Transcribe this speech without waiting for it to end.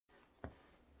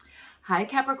Hi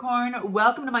Capricorn,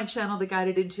 welcome to my channel, The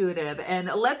Guided Intuitive, and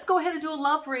let's go ahead and do a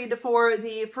love read for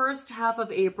the first half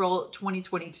of April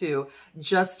 2022,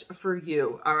 just for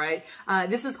you, all right?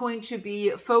 This is going to be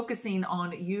focusing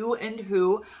on you and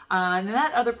who, and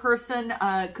that other person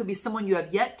could be someone you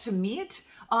have yet to meet,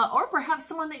 or perhaps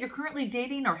someone that you're currently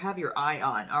dating or have your eye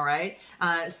on, all right?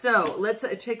 So let's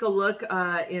take a look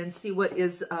and see what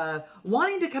is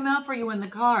wanting to come out for you in the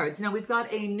cards. Now, we've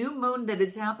got a new moon that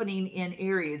is happening in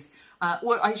Aries.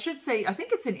 Well, I should say, I think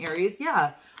it's in Aries,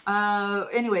 yeah.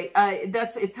 Anyway,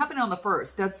 it's happening on the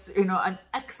 1st. That's, an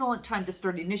excellent time to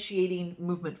start initiating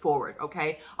movement forward,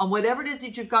 okay? On whatever it is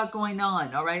that you've got going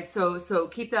on, all right? So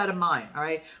keep that in mind, all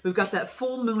right? We've got that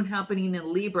full moon happening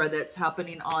in Libra that's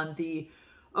happening on the,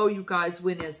 oh, you guys,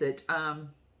 when is it?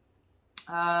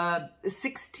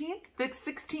 16th, the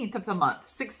 16th of the month,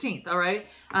 16th, all right?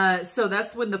 So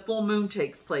that's when the full moon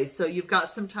takes place. So you've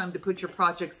got some time to put your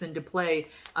projects into play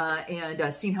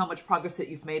and seeing how much progress that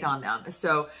you've made on them.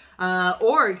 So,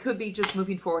 or it could be just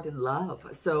moving forward in love.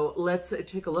 So let's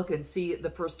take a look and see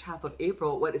the first half of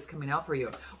April, what is coming out for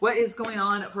you. What is going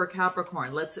on for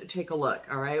Capricorn? Let's take a look,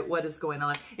 all right? What is going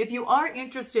on? If you are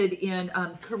interested in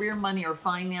career, money, or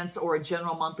finance, or a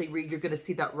general monthly read, you're going to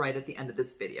see that right at the end of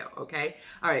this video, okay?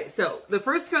 All right, so the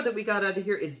first card that we got out of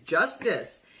here is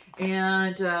Justice,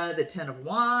 and the 10 of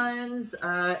Wands,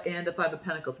 and the 5 of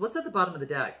Pentacles. What's at the bottom of the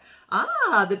deck?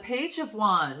 Ah, the Page of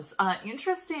Wands.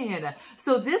 Interesting.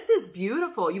 So this is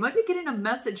beautiful. You might be getting a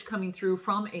message coming through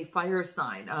from a fire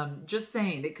sign. Just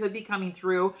saying, it could be coming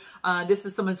through. This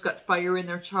is someone who's got fire in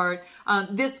their chart.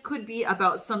 This could be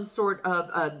about some sort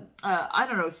of, I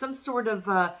don't know, some sort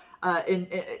of in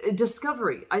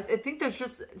discovery. I think there's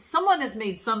just, someone has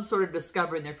made some sort of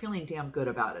discovery and they're feeling damn good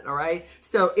about it, all right?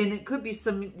 So, and it could be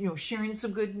some, sharing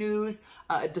some good news,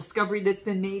 a discovery that's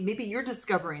been made. Maybe you're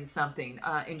discovering something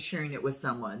and sharing it with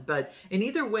someone. But in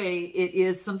either way, it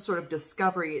is some sort of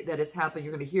discovery that has happened.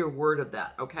 You're going to hear word of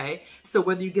that, okay? So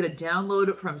whether you get a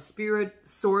download from spirit,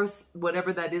 source,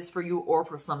 whatever that is for you, or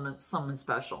for someone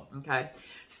special, okay?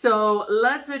 So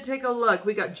let's take a look.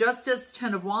 We got Justice,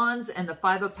 10 of Wands, and the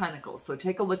 5 of Pentacles. So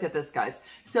take a look at this, guys.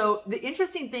 So the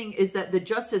interesting thing is that the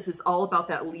Justice is all about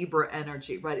that Libra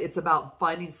energy, right? It's about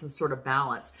finding some sort of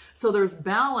balance. So there's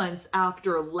balance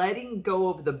after letting go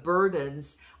of the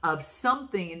burdens of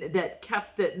something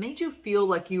that made you feel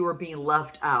like you were being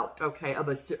left out, okay, of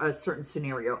a certain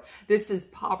scenario. This is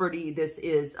poverty. This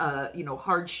is,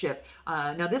 hardship.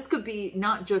 Now, this could be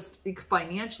not just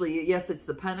financially. Yes, it's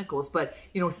the Pentacles, but,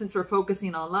 since we're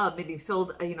focusing on love, maybe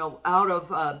filled, out of,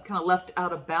 kind of left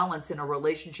out of balance in a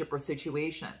relationship or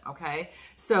situation, okay?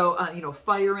 So,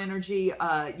 fire energy,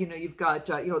 you've got,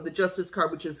 the Justice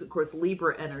card, which is, of course,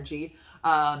 Libra energy,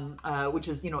 which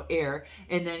is, air.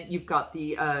 And then you've got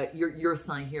the, your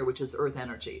sign here, which is earth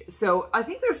energy. So I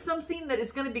think there's something that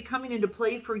is going to be coming into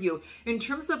play for you in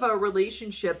terms of a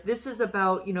relationship. This is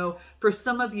about, for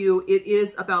some of you, it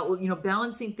is about,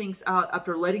 balancing things out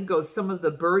after letting go some of the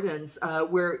burdens,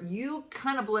 where you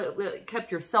kind of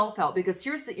kept yourself out. Because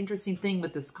here's the interesting thing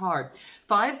with this card.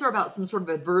 Fives are about some sort of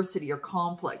adversity or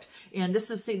conflict. And this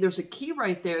is saying there's a key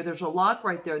right there. There's a lock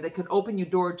right there that can open your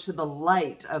door to the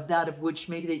light of that of which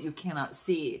maybe that you cannot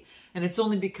see. And it's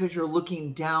only because you're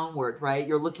looking downward, right?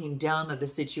 You're looking down at a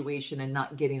situation and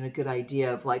not getting a good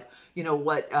idea of like,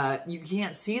 you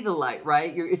can't see the light,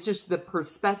 right? It's just the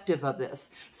perspective of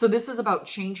this. So this is about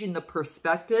changing the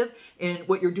perspective, and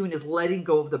what you're doing is letting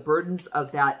go of the burdens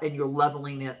of that, and you're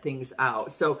leveling things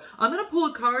out. So I'm going to pull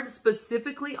a card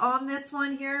specifically on this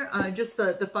one here, just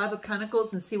the 5 of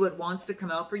Pentacles, and see what wants to come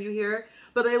out for you here.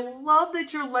 But I love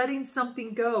that you're letting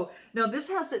something go. Now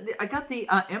I got the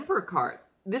Emperor card.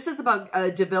 This is about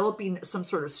developing some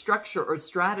sort of structure or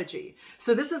strategy.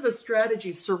 So this is a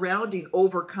strategy surrounding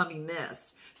overcoming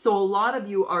this. So a lot of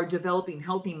you are developing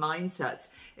healthy mindsets.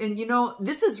 And,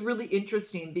 this is really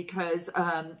interesting because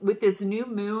with this new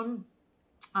moon,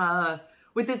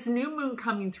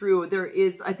 coming through, there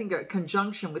is, I think, a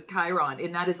conjunction with Chiron,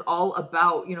 and that is all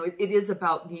about, it is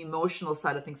about the emotional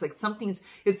side of things. Like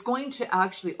it's going to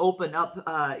actually open up,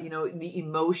 the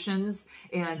emotions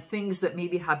and things that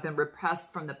maybe have been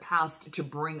repressed from the past to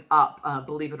bring up,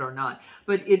 believe it or not.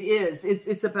 But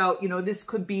it's about, this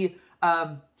could be,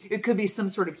 It could be some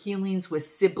sort of healings with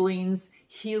siblings,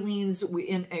 healings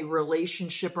in a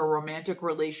relationship, a romantic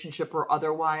relationship or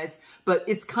otherwise, but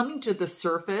it's coming to the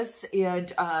surface,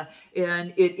 and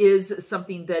it is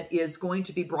something that is going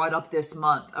to be brought up this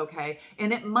month, okay?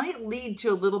 And it might lead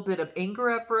to a little bit of anger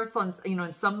at first, on, you know,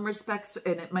 in some respects,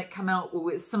 and it might come out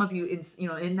with some of you in, you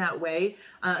know, in that way.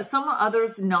 Some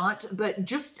others not, but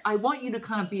just, I want you to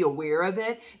kind of be aware of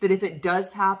it, that if it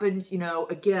does happen, you know,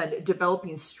 again,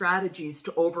 developing strategies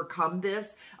to overcome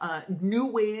this, new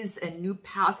ways and new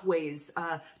pathways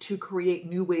to create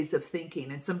new ways of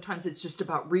thinking. And sometimes it's just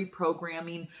about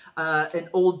reprogramming an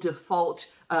old default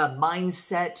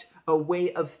mindset, a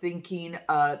way of thinking.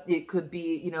 It could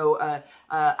be, you know,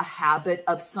 a habit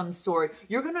of some sort.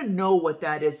 You're going to know what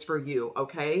that is for you,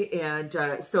 okay?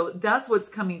 And so that's what's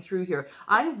coming through here.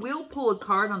 I will pull a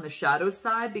card on the shadow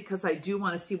side because I do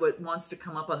want to see what wants to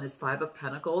come up on this Five of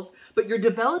Pentacles. But you're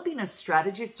developing a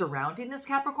strategy surrounding this,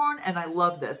 Capricorn, and I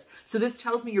love this. So this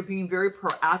tells me you're being very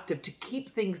proactive to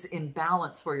keep things in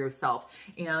balance for yourself.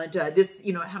 And this,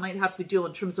 you know, might have to deal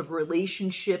in terms of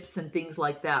relationships and things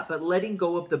like that. But letting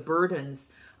go of the burdens,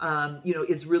 you know,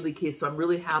 is really key. So I'm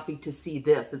really happy to see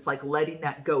this. It's like letting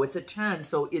that go. It's a 10,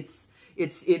 so it's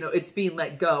you know, it's being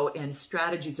let go, and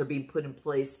strategies are being put in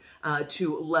place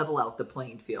to level out the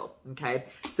playing field. Okay,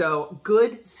 so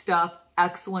good stuff.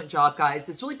 Excellent job, guys.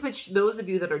 This really puts those of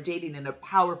you that are dating in a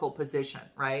powerful position,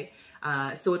 right?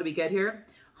 So what do we get here?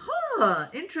 Huh,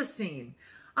 interesting.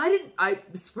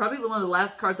 It's probably one of the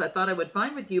last cards I thought I would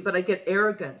find with you, but I get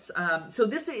arrogance. So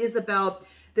this is about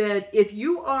that if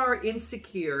you are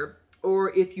insecure,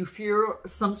 or if you fear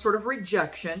some sort of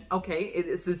rejection, okay,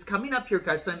 this is coming up here,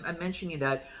 guys, so I'm mentioning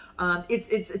that.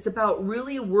 It's about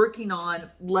really working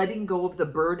on letting go of the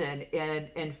burden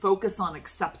and focus on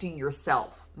accepting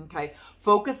yourself. Okay,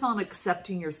 focus on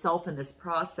accepting yourself in this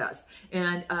process,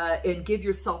 and give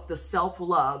yourself the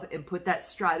self-love, and put that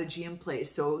strategy in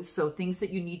place. So things that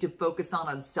you need to focus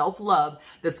on self-love,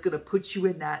 that's going to put you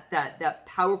in that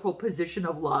powerful position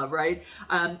of love, right?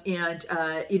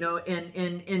 You know,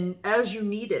 and as you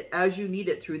need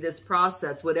it through this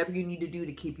process, whatever you need to do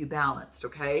to keep you balanced.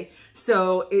 Okay,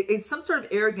 so it's some sort of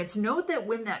arrogance. Note that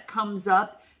when that comes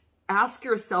up, ask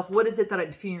yourself, what is it that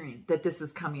I'm fearing that this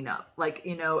is coming up? Like,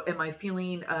 you know, am I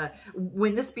feeling,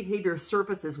 when this behavior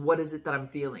surfaces, what is it that I'm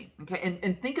feeling? Okay.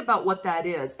 And think about what that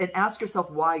is, and ask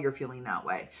yourself why you're feeling that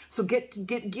way. So get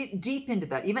deep into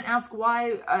that. Even ask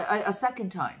why a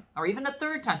second time, or even a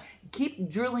third time. Keep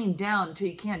drilling down until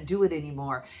you can't do it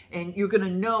anymore. And you're going to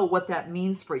know what that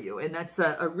means for you. And that's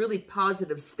a really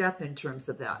positive step in terms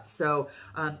of that. So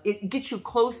it gets you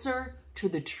closer to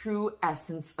the true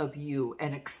essence of you,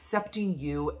 and accepting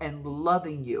you and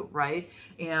loving you, right?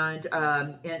 And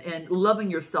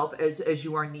loving yourself as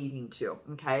you are needing to,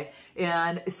 okay?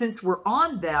 And since we're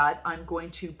on that, I'm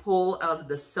going to pull out of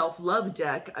the self-love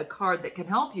deck a card that can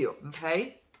help you,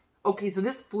 okay? Okay, so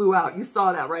this flew out. You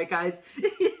saw that, right, guys?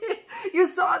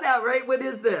 You saw that, right? What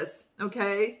is this?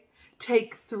 Okay?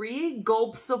 Take 3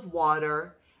 gulps of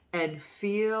water and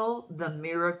feel the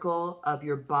miracle of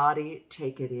your body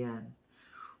take it in.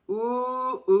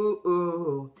 Ooh, ooh,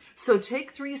 ooh. So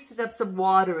take 3 steps of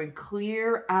water and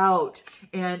clear out,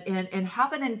 and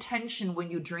have an intention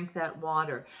when you drink that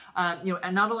water. You know,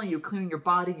 and not only are you clearing your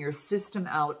body and your system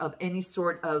out of any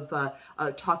sort of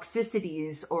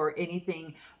toxicities or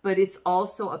anything, but it's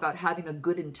also about having a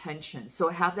good intention. So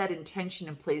have that intention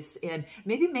in place, and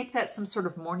maybe make that some sort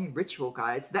of morning ritual,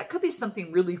 guys. That could be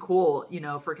something really cool, you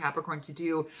know, for Capricorn to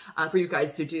do, for you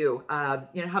guys to do.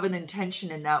 You know, have an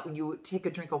intention in that when you take a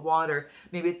drink of water,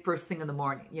 maybe first thing in the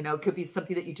morning. You know, it could be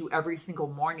something that you do every single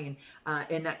morning,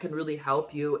 and that can really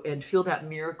help you, and feel that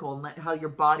miracle, and let how your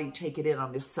body take it in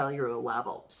on this cellular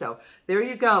level. So there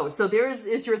you go. So there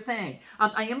is your thing.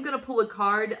 I am going to pull a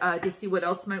card to see what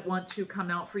else might want to come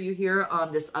out for you here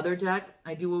on this other deck.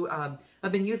 I do,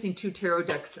 I've been using 2 tarot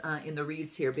decks in the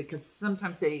reads here, because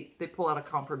sometimes they pull out a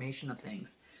confirmation of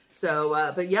things.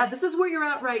 So, but yeah, this is where you're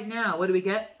at right now. What do we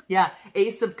get? Yeah,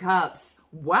 Ace of Cups.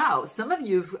 Wow, some of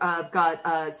you've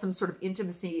got some sort of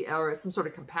intimacy or some sort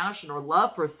of compassion or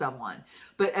love for someone.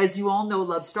 But as you all know,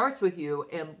 love starts with you.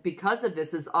 And because of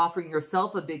this is offering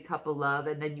yourself a big cup of love,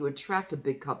 and then you attract a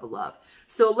big cup of love.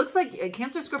 So it looks like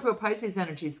Cancer, Scorpio, Pisces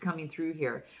energy is coming through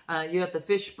here. You got the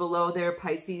fish below there,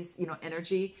 Pisces, you know,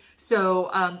 energy.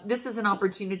 So this is an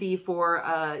opportunity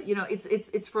for, you know,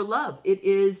 it's for love. It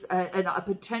is a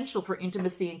potential for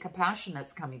intimacy and compassion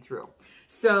that's coming through.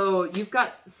 So you've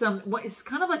got it's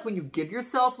kind of like when you give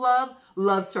yourself love,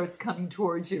 love starts coming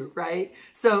towards you, right?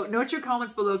 So note your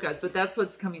comments below, guys, but that's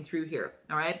what's coming through here,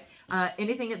 all right?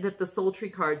 Anything that the Soul Tree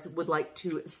cards would like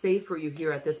to say for you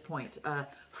here at this point?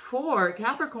 For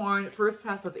Capricorn, first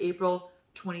half of April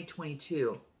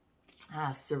 2022.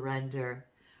 Surrender.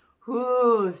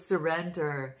 Ooh,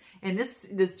 surrender. And this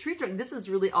tree trunk, this is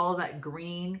really all that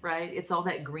green, right? It's all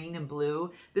that green and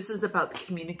blue. This is about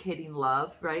communicating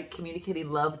love, right?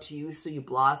 Communicating love to you so you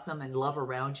blossom and love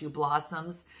around you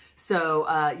blossoms. So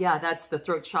yeah, that's the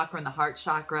throat chakra and the heart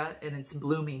chakra, and it's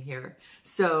blooming here.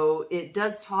 So it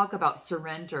does talk about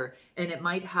surrender, and it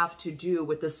might have to do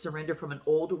with the surrender from an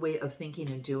old way of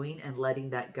thinking and doing and letting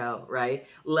that go, right?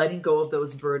 Letting go of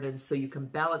those burdens so you can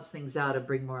balance things out and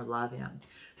bring more love in.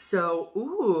 So,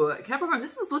 ooh, Capricorn,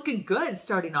 this is looking good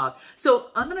starting off. So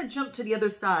I'm going to jump to the other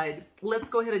side. Let's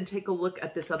go ahead and take a look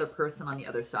at this other person on the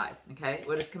other side. Okay,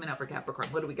 what is coming out for Capricorn?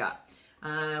 What do we got?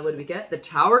 What do we get? The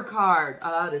Tower card.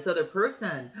 This other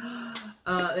person.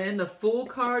 And the Fool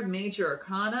card, Major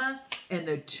Arcana, and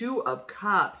the Two of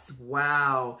Cups.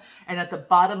 Wow. And at the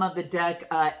bottom of the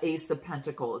deck, Ace of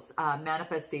Pentacles,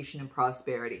 manifestation and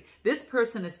prosperity. This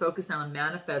person is focused on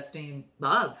manifesting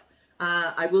love.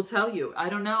 I will tell you, I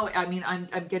don't know. I mean,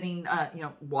 I'm getting, you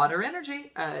know, water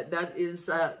energy. That is,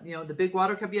 you know, the big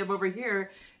water cup you have over here.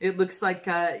 It looks like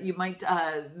you might,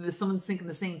 someone's thinking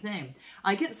the same thing.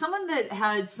 I get someone that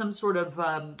had some sort of,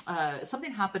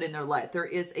 something happened in their life. There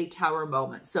is a tower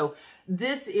moment. So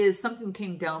this is something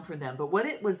came down for them. But what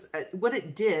it was, what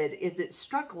it did is it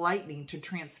struck lightning to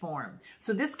transform.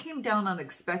 So this came down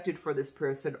unexpected for this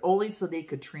person, only so they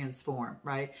could transform,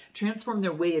 right? Transform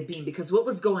their way of being, because what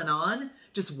was going on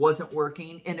just wasn't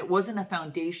working, and it wasn't a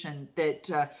foundation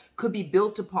that could be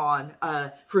built upon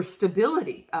for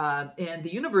stability. And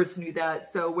the universe knew that,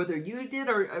 so whether you did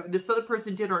or this other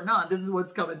person did or not, this is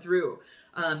what's coming through.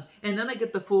 And then I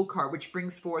get the Fool card, which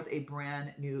brings forth a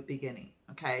brand new beginning.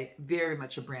 Okay, very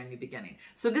much a brand new beginning.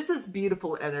 So this is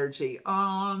beautiful energy.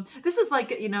 This is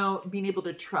like, you know, being able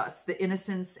to trust the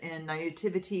innocence and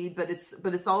naivety, but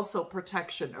it's also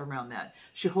protection around that.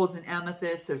 She holds an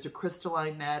amethyst. There's a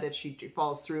crystalline mat. If she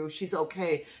falls through, she's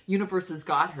okay. Universe has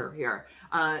got her here.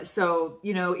 So,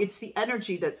 you know, it's the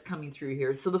energy that's coming through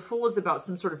here. So the Fool is about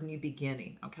some sort of new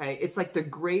beginning. Okay, it's like the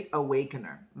Great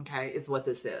Awakener. Okay, is what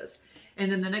this is. And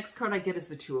then the next card I get is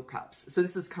the Two of Cups. So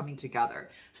this is coming together.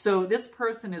 So this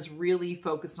person is really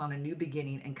focused on a new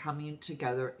beginning and coming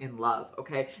together in love,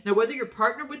 okay? Now, whether you're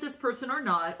partnered with this person or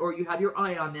not, or you have your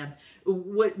eye on them,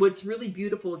 what's really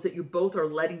beautiful is that you both are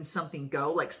letting something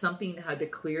go, like something had to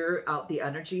clear out the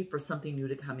energy for something new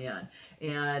to come in.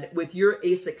 And with your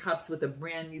Ace of Cups with a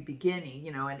brand new beginning,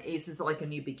 you know, and Ace is like a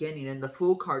new beginning, and the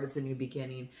Fool card is a new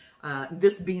beginning.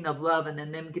 This being of love, and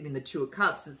then them getting the Two of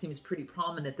Cups, it seems pretty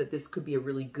prominent that this could be a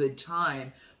really good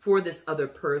time for this other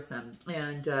person.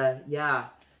 And yeah,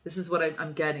 this is what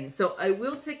I'm getting. So I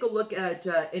will take a look at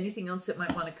anything else that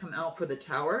might want to come out for the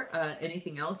Tower.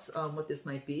 Anything else on what this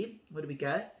might be? What do we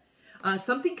get?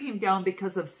 Something came down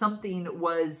because of something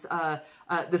was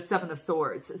the Seven of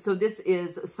Swords. So this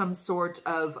is some sort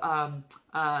of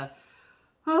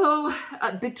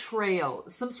betrayal,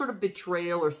 some sort of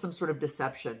betrayal or some sort of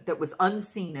deception that was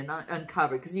unseen and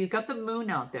uncovered, because you've got the moon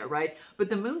out there, right?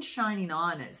 But the moon's shining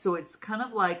on it. So it's kind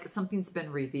of like something's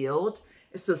been revealed.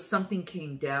 So something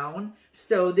came down.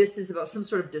 So this is about some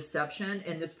sort of deception,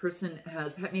 and this person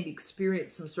has maybe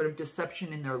experienced some sort of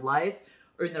deception in their life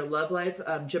or in their love life,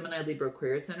 Gemini, Libra,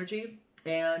 Aquarius energy.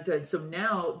 And so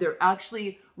now they're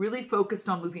actually really focused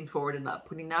on moving forward in love,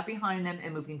 putting that behind them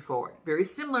and moving forward. Very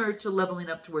similar to leveling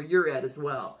up to where you're at as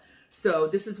well. So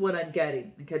this is what I'm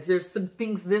getting. Okay, there's some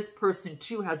things this person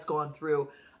too has gone through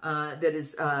that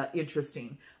is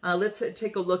interesting. Let's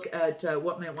take a look at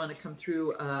what might want to come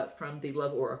through from the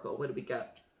Love Oracle. What do we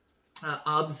got?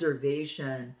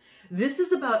 Observation. This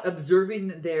is about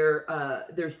observing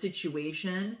their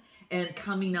situation and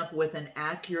coming up with an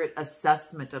accurate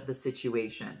assessment of the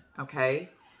situation, okay?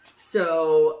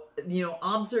 So, you know,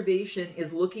 observation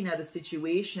is looking at a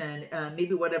situation,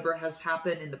 maybe whatever has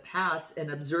happened in the past, and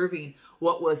observing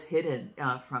what was hidden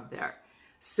from there.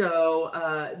 So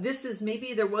this is,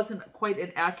 maybe there wasn't quite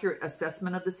an accurate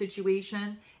assessment of the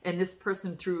situation, and this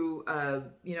person through,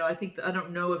 you know, I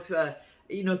don't know if,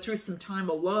 you know, through some time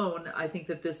alone, I think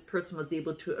that this person was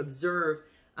able to observe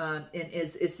and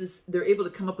they're able to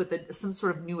come up with some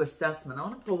sort of new assessment. I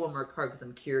want to pull one more card because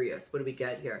I'm curious. What do we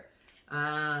get here?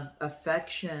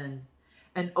 Affection.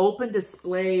 An open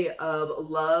display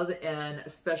of love and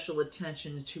special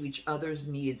attention to each other's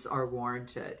needs are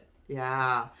warranted.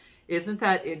 Yeah. Isn't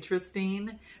that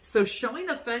interesting? So showing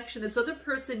affection, this other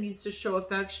person needs to show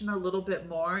affection a little bit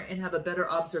more and have a better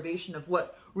observation of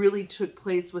what really took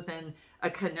place within a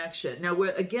connection. Now,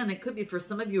 again, it could be for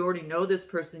some of you already know this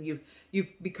person,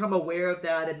 you've become aware of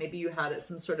that, and maybe you had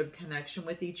some sort of connection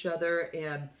with each other,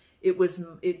 and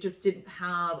it just didn't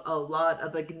have a lot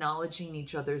of acknowledging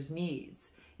each other's needs.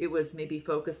 It was maybe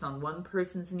focused on one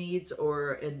person's needs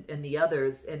or in the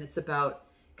others, and it's about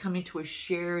coming to a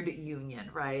shared union,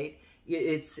 right?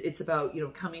 It's about, you know,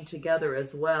 coming together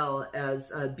as well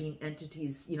as being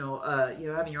entities,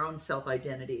 having your own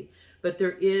self-identity. But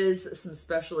there is some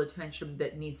special attention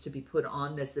that needs to be put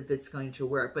on this if it's going to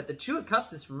work. But the Two of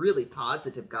Cups is really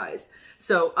positive, guys.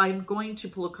 So I'm going to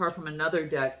pull a card from another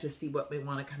deck to see what we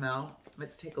want to come out.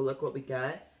 Let's take a look what we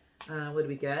get. What do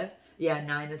we get? Yeah,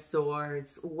 Nine of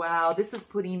Swords. Wow, this is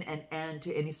putting an end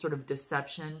to any sort of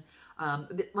deception.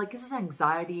 Like this is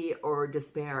anxiety or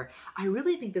despair. I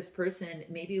really think this person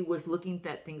maybe was looking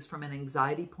at things from an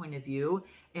anxiety point of view,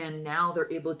 and now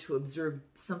they're able to observe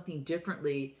something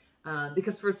differently.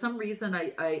 Because for some reason,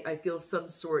 I feel some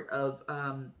sort of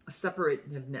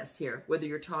separativeness here, whether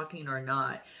you're talking or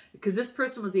not. Because this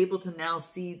person was able to now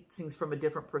see things from a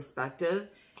different perspective.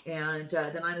 And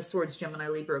the Nine of Swords, Gemini,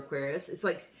 Libra, Aquarius.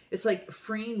 It's like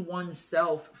freeing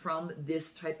oneself from this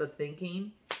type of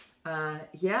thinking.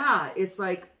 Yeah, it's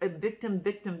like a victim,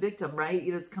 right?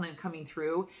 It's kind of coming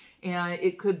through, and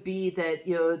it could be that,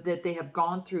 that they have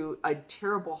gone through a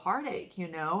terrible heartache,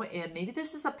 and maybe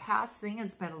this is a past thing.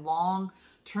 It's been long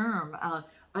term.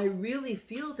 I really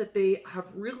feel that they have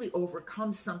really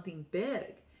overcome something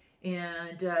big.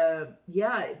 And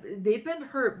yeah, they've been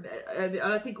hurt.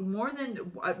 I think more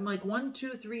than like 1,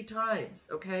 2, 3 times.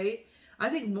 Okay. I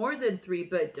think more than 3,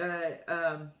 but,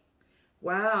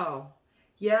 wow.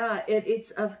 Yeah,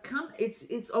 it's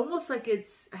almost like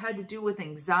it's had to do with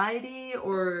anxiety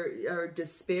or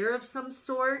despair of some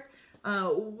sort.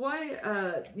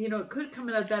 It could come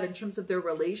out of that in terms of their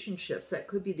relationships. That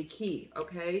could be the key,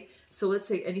 okay? So let's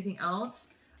say anything else.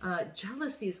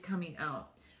 Jealousy is coming out.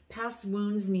 Past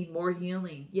wounds need more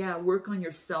healing. Yeah, work on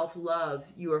your self-love.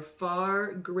 You are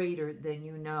far greater than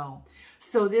you know.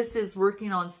 So this is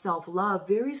working on self-love,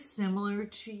 very similar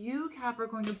to you,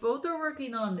 Capricorn. You both are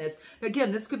working on this.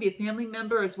 Again, this could be a family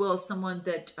member as well as someone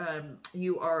that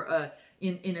you are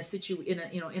in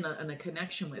a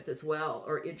connection with as well,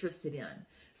 or interested in.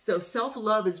 So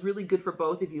self-love is really good for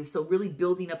both of you. So really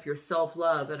building up your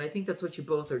self-love. And I think that's what you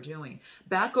both are doing.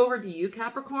 Back over to you,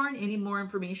 Capricorn. Any more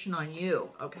information on you?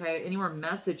 Okay. Any more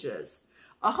messages?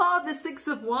 Aha, the Six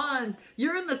of Wands.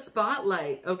 You're in the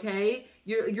spotlight. Okay.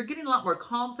 You're getting a lot more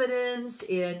confidence.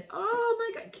 And oh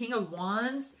my God, King of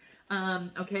Wands.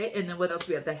 Okay. And then what else?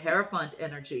 We have the Hierophant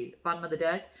energy. Bottom of the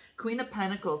deck. Queen of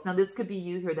Pentacles. Now this could be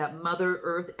you here, that Mother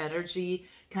Earth energy,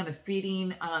 kind of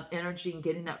feeding energy and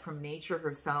getting that from nature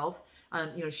herself.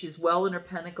 She's well in her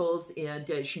pentacles, and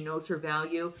she knows her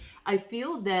value. I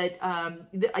feel that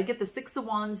I get the Six of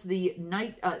Wands, the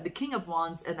King of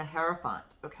Wands, and the Hierophant.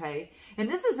 Okay, and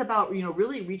this is about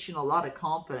really reaching a lot of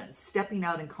confidence, stepping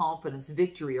out in confidence,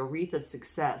 victory, a wreath of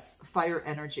success, fire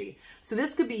energy. So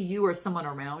this could be you or someone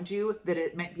around you. That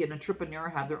it might be an entrepreneur,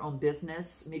 have their own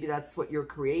business. Maybe that's what you're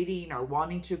creating or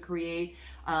wanting to create.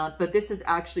 But this is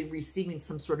actually receiving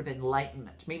some sort of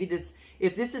enlightenment. Maybe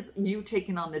if this is you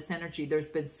taking on this energy, there's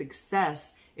been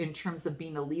success in terms of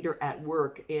being a leader at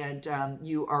work, and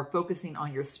you are focusing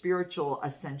on your spiritual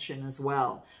ascension as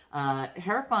well.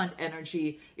 Hierophant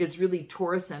energy is really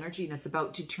Taurus energy, and it's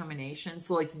about determination.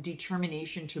 So like it's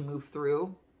determination to move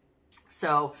through.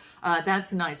 So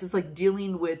that's nice. It's like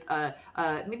dealing with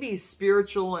maybe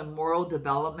spiritual and moral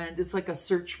development. It's like a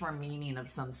search for meaning of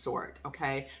some sort,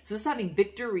 okay? So it's having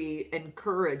victory and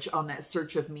courage on that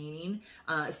search of meaning.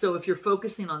 So if you're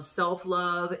focusing on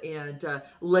self-love and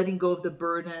letting go of the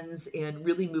burdens and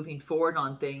really moving forward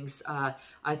on things,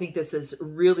 I think this is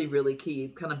really, really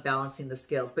key, kind of balancing the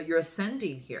scales. But you're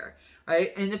ascending here,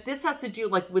 right? And if this has to do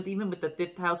like even with the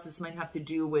 5th house, this might have to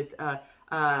do with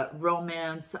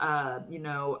romance,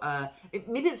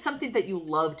 maybe it's something that you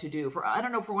love to do. I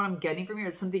don't know, for what I'm getting from here,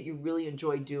 it's something you really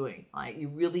enjoy doing. Like you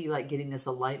really like getting this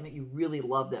alignment. You really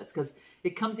love this because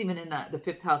it comes even in the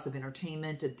 5th house of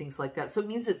entertainment and things like that. So it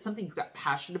means it's something you've got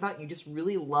passionate about and you just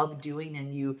really love doing,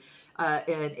 and you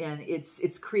and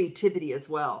it's creativity as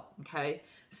well. Okay.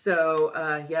 So,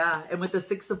 yeah, and with the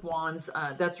Six of Wands,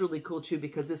 that's really cool too,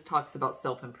 because this talks about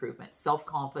self-improvement,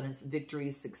 self-confidence,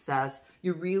 victory, success.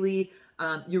 You're really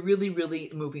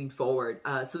moving forward.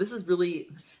 So this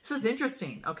is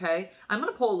interesting, okay? I'm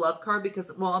going to pull a love card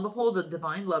because, well, I'm going to pull the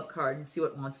divine love card and see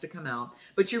what wants to come out.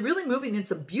 But you're really moving in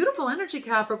some beautiful energy,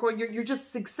 Capricorn. You're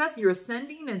just success. You're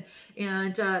ascending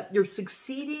and you're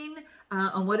succeeding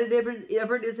on whatever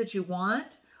it is that you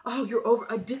want. Oh, you're over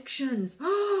addictions.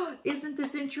 Oh, isn't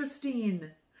this interesting?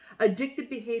 Addictive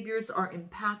behaviors are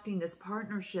impacting this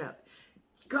partnership.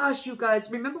 Gosh, you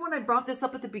guys, remember when I brought this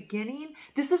up at the beginning?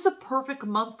 This is a perfect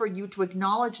month for you to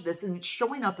acknowledge this, and it's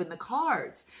showing up in the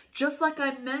cards. Just like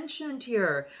I mentioned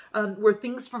here, where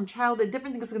things from childhood,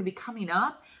 different things are going to be coming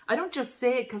up. I don't just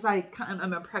say it because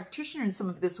I'm a practitioner in some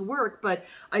of this work, but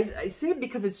I say it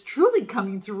because it's truly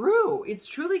coming through. It's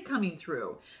truly coming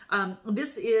through.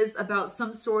 This is about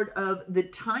some sort of the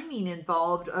timing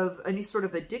involved of any sort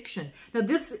of addiction. Now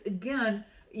this, again,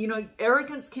 you know,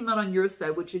 arrogance came out on your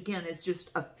side, which again is just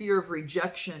a fear of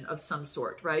rejection of some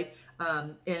sort, right?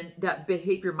 And that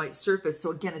behavior might surface.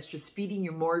 So again, it's just feeding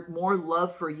you more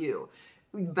love for you,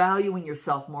 valuing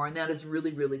yourself more, and that is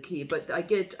really, really key. But I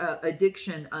get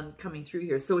addiction coming through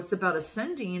here. So it's about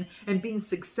ascending and being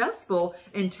successful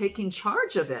and taking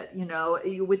charge of it, you know,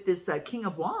 with this King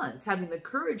of Wands, having the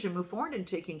courage and move forward and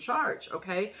taking charge,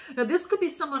 okay? Now, this could be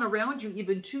someone around you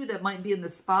even, too, that might be in the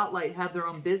spotlight, have their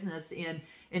own business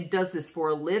and does this for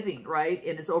a living, right?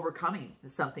 And is overcoming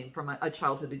something from a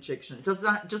childhood addiction. It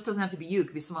just doesn't have to be you. It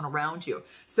could be someone around you.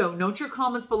 So note your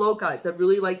comments below, guys. I'd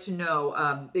really like to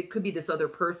know. It could be this other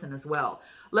person as well.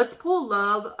 Let's pull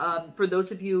love for those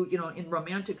of you, you know, in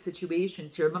romantic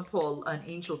situations here. I'm going to pull an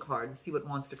angel card and see what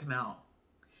wants to come out.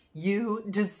 You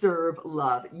deserve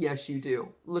love. Yes, you do.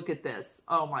 Look at this.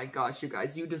 Oh my gosh, you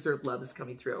guys. You deserve love is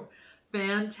coming through.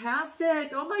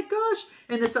 Fantastic. Oh my gosh.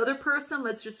 And this other person,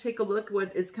 let's just take a look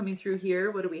what is coming through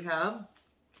here. What do we have?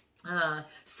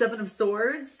 Seven of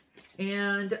Swords,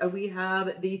 and we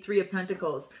have the Three of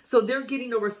Pentacles. So they're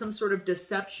getting over some sort of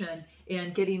deception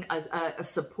and getting a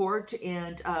support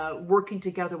and working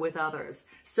together with others.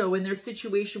 So in their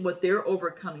situation, what they're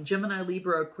overcoming, Gemini,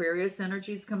 Libra, Aquarius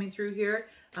energies coming through here.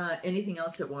 Anything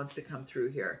else that wants to come through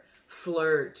here?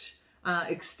 Flirt.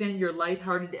 Extend your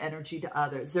lighthearted energy to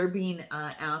others. They're being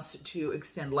asked to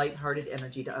extend lighthearted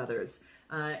energy to others.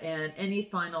 And any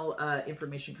final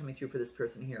information coming through for this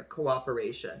person here?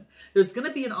 Cooperation. There's going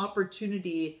to be an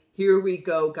opportunity. Here we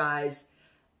go, guys.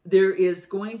 There is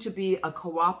going to be a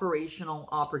cooperational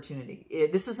opportunity.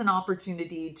 This is an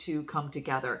opportunity to come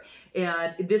together.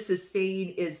 And this is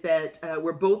saying is that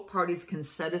where both parties can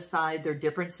set aside their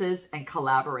differences and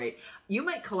collaborate. You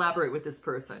might collaborate with this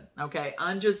person, okay?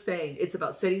 I'm just saying it's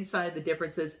about setting aside the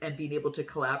differences and being able to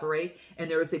collaborate.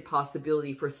 And there is a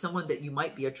possibility for someone that you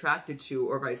might be attracted to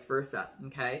or vice versa,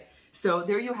 okay? So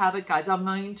there you have it, guys. I'm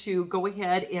going to go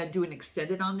ahead and do an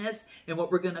extended on this. And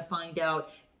what we're going to find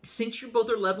out, since you both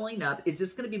are leveling up, is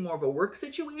this going to be more of a work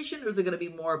situation or is it going to be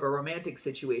more of a romantic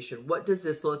situation? What does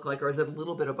this look like, or is it a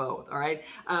little bit of both? All right.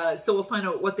 So we'll find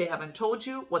out what they haven't told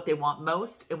you, what they want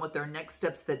most, and what their next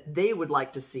steps that they would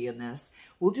like to see in this.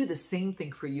 We'll do the same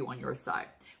thing for you on your side.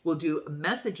 We'll do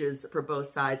messages for both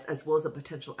sides as well as a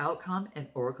potential outcome and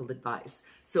oracle advice.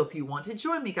 So if you want to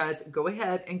join me, guys, go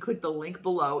ahead and click the link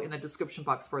below in the description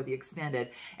box for the extended.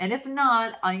 And if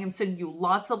not, I am sending you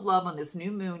lots of love on this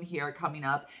new moon here coming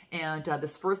up and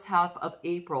this first half of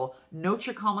April. Note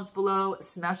your comments below,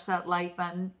 smash that like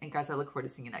button, and guys, I look forward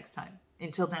to seeing you next time.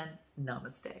 Until then,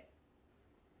 namaste.